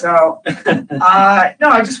lot. So, no,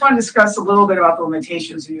 I just want to discuss a little bit about the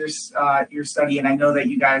limitations of your study, and I know that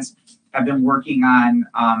you guys have been working on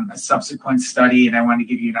a subsequent study, and I want to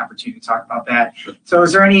give you an opportunity to talk about that. Sure. So,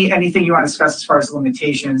 is there anything you want to discuss as far as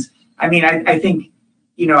limitations? I mean, I think,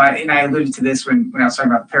 and I alluded to this when I was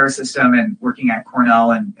talking about the parasystem and working at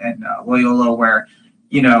Cornell and Loyola, where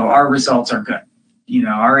our results are good.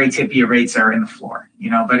 Our atypia rates are in the floor.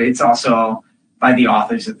 But it's also by the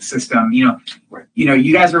authors of the system.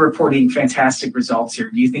 You guys are reporting fantastic results here.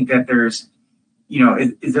 Do you think that there's,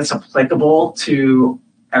 is this applicable to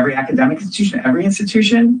every academic institution, every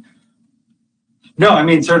institution? No, I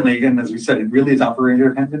mean, certainly, again, as we said, it really is operator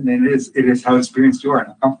dependent, and it is how experienced you are and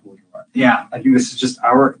how comfortable you are. Yeah. I think this is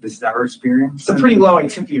our experience. It's a pretty low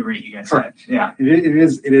atypia rate, you guys Correct. said. Yeah.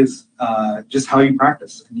 It is just how you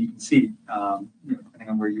practice, and you can see, depending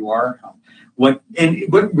on where you are, what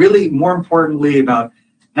really more importantly about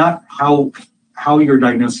not how your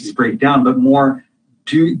diagnoses break down, but more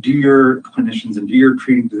do your clinicians and do your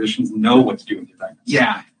treating physicians know what to do with your diagnosis?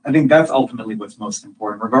 Yeah. I think that's ultimately what's most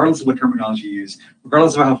important, regardless of what terminology you use,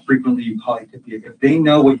 regardless of how frequently you call atypia. If they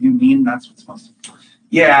know what you mean, that's what's most important.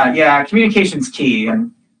 Yeah. Communication's key,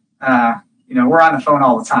 and we're on the phone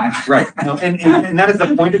all the time. Right. And that is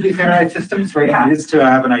the point of these standardized systems, right? Yeah. It is to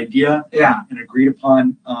have an idea, an agreed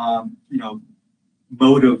upon,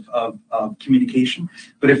 mode of communication.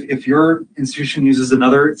 But if your institution uses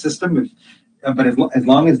another system, but as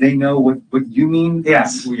long as they know what you mean,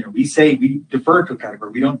 yes, we say we defer to a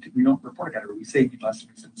category. We don't report a category. We say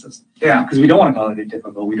neoplastic system. Yeah, because we don't want to call it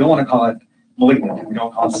atypical. We don't want to call it malignant. We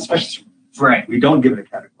don't call it suspicious. Right. We don't give it a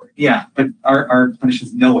category. Yeah. But our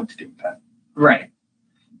clinicians know what to do with that. Right.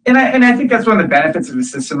 And I think that's one of the benefits of a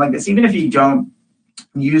system like this. Even if you don't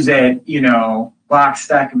use it, lock,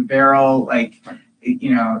 stack, and barrel,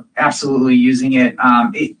 absolutely using it.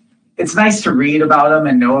 It's nice to read about them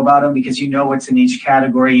and know about them because you know what's in each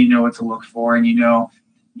category, you know what to look for, and if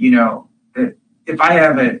I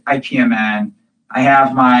have an IPMN, I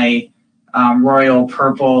have my royal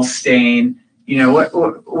purple stain.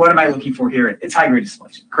 What am I looking for here? It's high-grade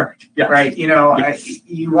dysplasia. Correct. Yeah. Right. Yes.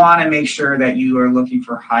 You want to make sure that you are looking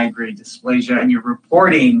for high-grade dysplasia and you're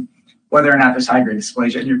reporting whether or not there's high-grade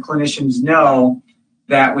dysplasia, and your clinicians know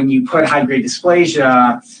that when you put high-grade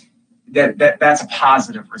dysplasia, that's a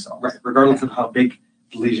positive result. Right. Regardless of how big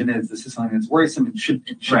the lesion is, this is something that's worrisome and should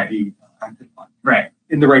be acted upon. Right.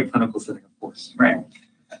 In the right clinical setting, of course. Right.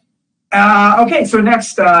 Okay. So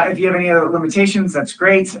next, if you have any other limitations, that's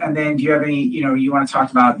great. And then do you have any, you want to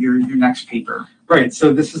talk about your next paper? Right.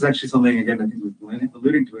 So this is actually something, again, I think we've been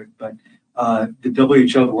alluding to it, but the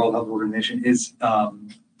WHO, the World Health Organization, is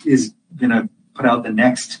going to put out the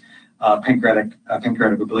next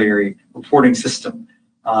pancreaticobiliary reporting system.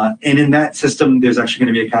 And in that system, there's actually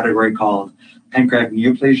going to be a category called pancreatic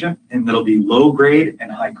neoplasia, and that'll be low grade and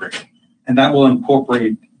high grade. And that will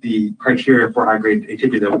incorporate the criteria for high grade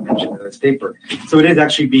atypia that we mentioned in this paper. So it is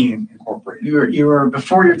actually being incorporated. You were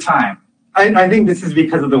before your time. I think this is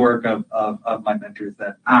because of the work of my mentors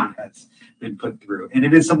that has been put through. And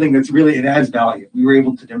it is something that's really, it has value. We were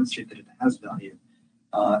able to demonstrate that it has value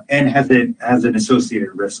and has an associated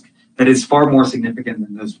risk that is far more significant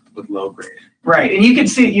than those with low grade. Right, and you can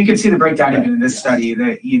see the breakdown even in this study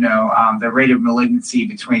that the rate of malignancy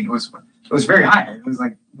between it was very high. It was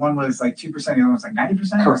like one was like 2%, the other was like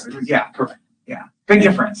 90%. Correct. Correct. Yeah, big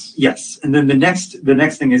difference. Yes, and then the next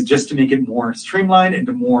thing is just to make it more streamlined and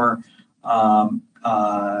to more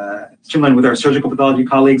streamlined with our surgical pathology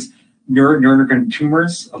colleagues. Neuroendocrine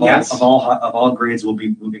tumors of all grades will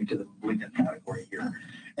be moving to the malignant category here,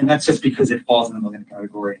 and that's just because it falls in the malignant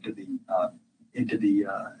category into the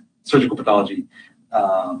surgical pathology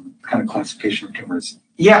kind of classification of tumors.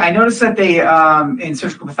 Yeah, I noticed that they in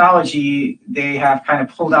surgical pathology they have kind of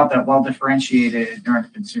pulled out that well-differentiated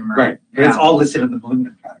neuroendocrine tumor. Right, yeah. It's all listed in the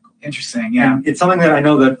malignant category. Interesting. Yeah, and it's something that I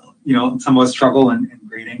know that some of us struggle in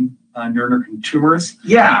grading neuroendocrine tumors.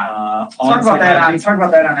 Yeah. On Talk about that on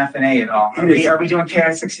FNA at all. Are we doing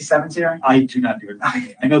KI67s here? I do not do it.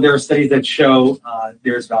 I know there are studies that show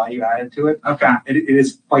there's value added to it. Okay. It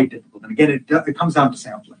is quite difficult. And again, it comes down to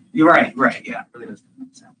sampling. You're right, yeah. It really does come down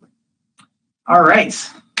to sampling. All right.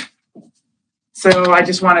 So I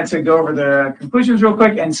just wanted to go over the conclusions real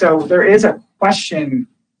quick. And so there is a question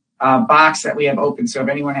box that we have open. So if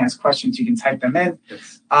anyone has questions, you can type them in.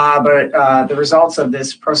 Yes. But the results of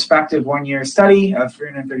this prospective one-year study of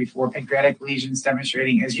 334 pancreatic lesions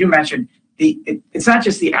demonstrating, as you mentioned, it's not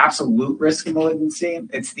just the absolute risk of malignancy,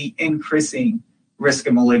 it's the increasing risk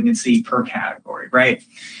of malignancy per category, right?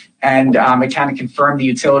 And it kind of confirmed the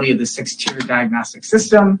utility of the 6-tier diagnostic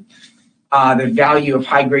system, the value of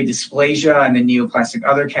high-grade dysplasia and the neoplastic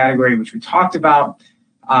other category, which we talked about,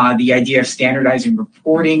 the idea of standardizing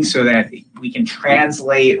reporting so that we can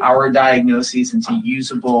translate our diagnoses into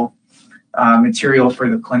usable material for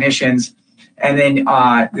the clinicians. And then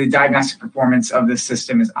the diagnostic performance of the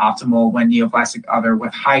system is optimal when neoplastic other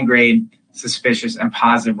with high-grade, suspicious, and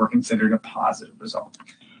positive were considered a positive result.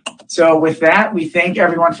 So with that, we thank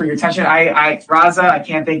everyone for your attention. Raza, I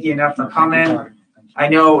can't thank you enough for coming. I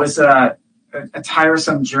know it was a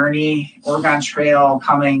tiresome journey, Oregon Trail,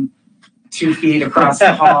 coming 2 feet across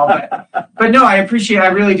the hall, but no, I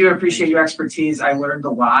really do appreciate your expertise. I learned a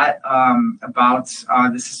lot about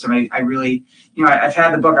the system. I really, I've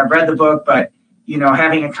had the book, I've read the book, but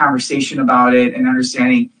having a conversation about it and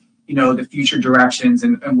understanding, the future directions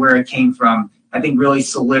and where it came from, I think really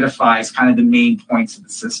solidifies kind of the main points of the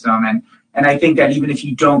system. And I think that even if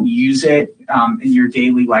you don't use it in your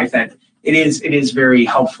daily life, that it is very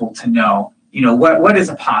helpful to know, what is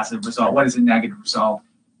a positive result, what is a negative result,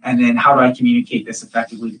 and then how do I communicate this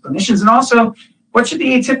effectively to clinicians? And also, what should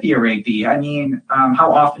the atypia rate be? I mean,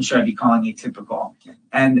 how often should I be calling atypical?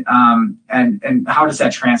 And how does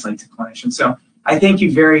that translate to clinicians? So I thank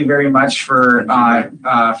you very, very much for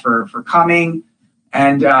coming.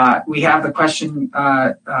 And we have the question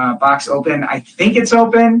box open. I think it's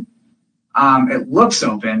open. It looks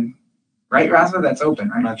open, right, Raza? That's open,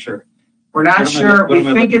 right? I'm not sure. We're not sure. We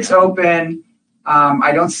think it's open.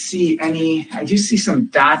 I don't see any. I do see some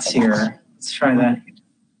dots here. Let's try that.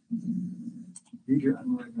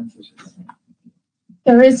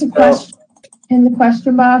 There is a question in the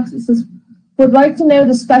question box. It says, would like to know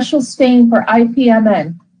the special stain for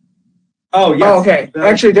IPMN. Oh, yes. Oh, okay.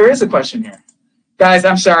 Actually, there is a question here. Guys,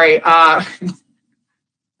 I'm sorry.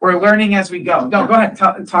 We're learning as we go. No, go ahead.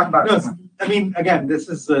 Talk about it. I mean, again, this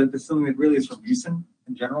is something that really is from mucin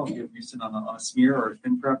in general. If you have mucin on a smear or a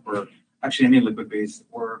thin prep or actually any liquid base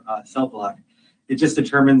or cell block, it just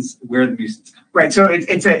determines where the mucin's coming. Right. So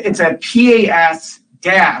it's a PAS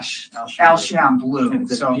dash Alcion blue. And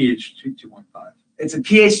it's so a pH 2.5. It's a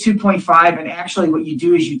pH 2.5, and actually, what you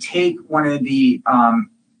do is you take one of the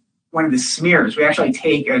smears. We actually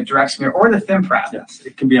take a direct smear or the thin prep. Yes,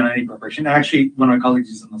 it can be on any preparation. Actually, one of my colleagues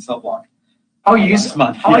uses on the cell block. Oh, you use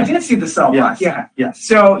month. Oh, yeah. I did see the cell block. Yes. Yeah.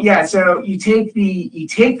 Yes. So you take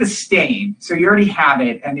the stain. So you already have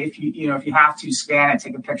it, and if you have to scan it,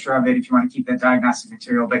 take a picture of it if you want to keep that diagnostic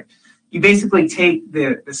material. But you basically take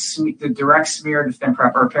the direct smear, the thin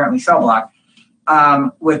prep, or apparently cell block,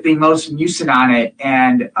 with the most mucin on it,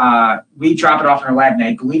 and we drop it off in our lab, and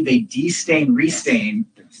I believe they destain, restain,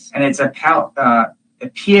 and it's a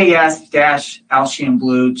PAS-Alcion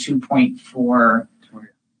blue 2.4.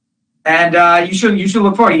 And you should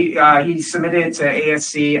look for it. He submitted it to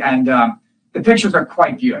ASC, and the pictures are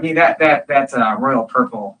quite beautiful. I mean, that's royal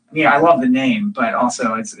purple. I mean, I love the name, but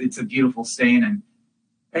also it's a beautiful stain.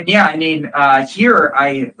 And yeah, I mean, here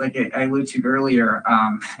I alluded to earlier.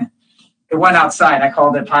 It went outside. I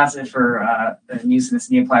called it positive for mucinous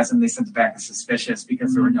neoplasm. They sent it back as suspicious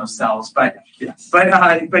because there were no cells. But yes.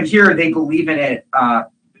 but here they believe in it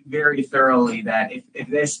very thoroughly. That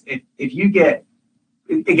if you get,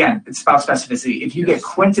 again, it's about specificity. If you get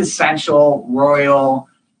quintessential royal,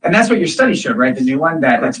 and that's what your study showed, right? The new one,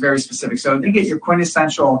 that's very specific. So if you get your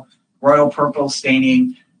quintessential royal purple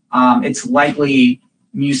staining, it's likely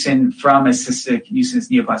mucin from a cystic mucinous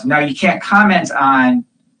neoplasm. Now, you can't comment on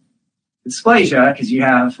dysplasia because you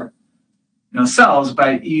have no cells,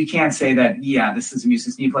 but you can say that, yeah, this is a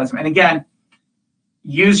mucinous neoplasm. And again,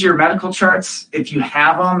 use your medical charts if you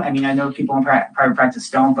have them. I mean, I know people in private practice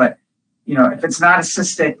don't, but if it's not a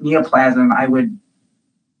cystic neoplasm, I would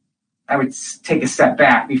take a step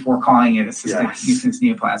back before calling it a cystic mucinous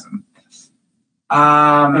neoplasm. Yes.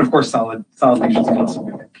 And of course, solid lesions can also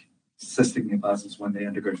mimic cystic neoplasms when they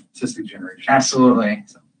undergo cystic generation. Absolutely.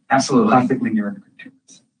 So, absolutely. Classically neuroendocrine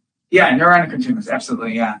tumors. Yeah, neuroendocrine tumors.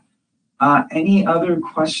 Absolutely. Yeah. Any other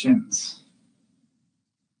questions?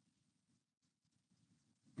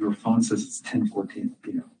 Your phone says it's 10:14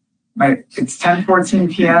 p.m. It's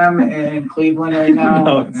 10:14 p.m. in Cleveland right now.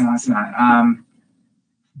 No, No, it's not.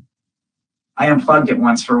 I unplugged it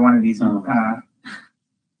once for one of these. I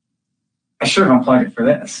should have unplugged it for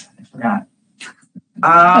this. I forgot.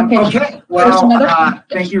 Okay. Well,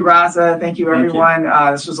 thank you, Raza. Thank you, everyone.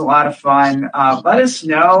 This was a lot of fun. Let us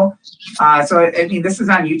know. So, I mean, this is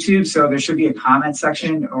on YouTube, so there should be a comment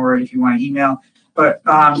section, or if you want to email. But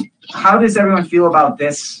how does everyone feel about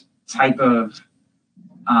this type of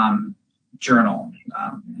journal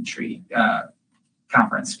entry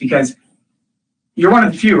conference? Because you're one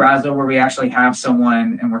of the few, Raza, where we actually have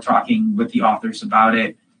someone and we're talking with the authors about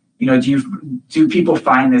it. You know, do people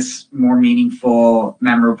find this more meaningful,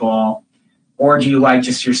 memorable, or do you like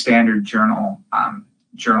just your standard journal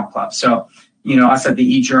club? So, you know, us at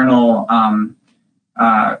the eJournal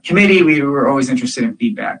committee, we were always interested in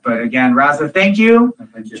feedback. But again, Raza, thank you.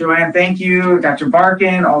 Thank you. Joanne, thank you. Dr.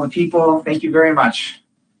 Barkin, all the people, thank you very much.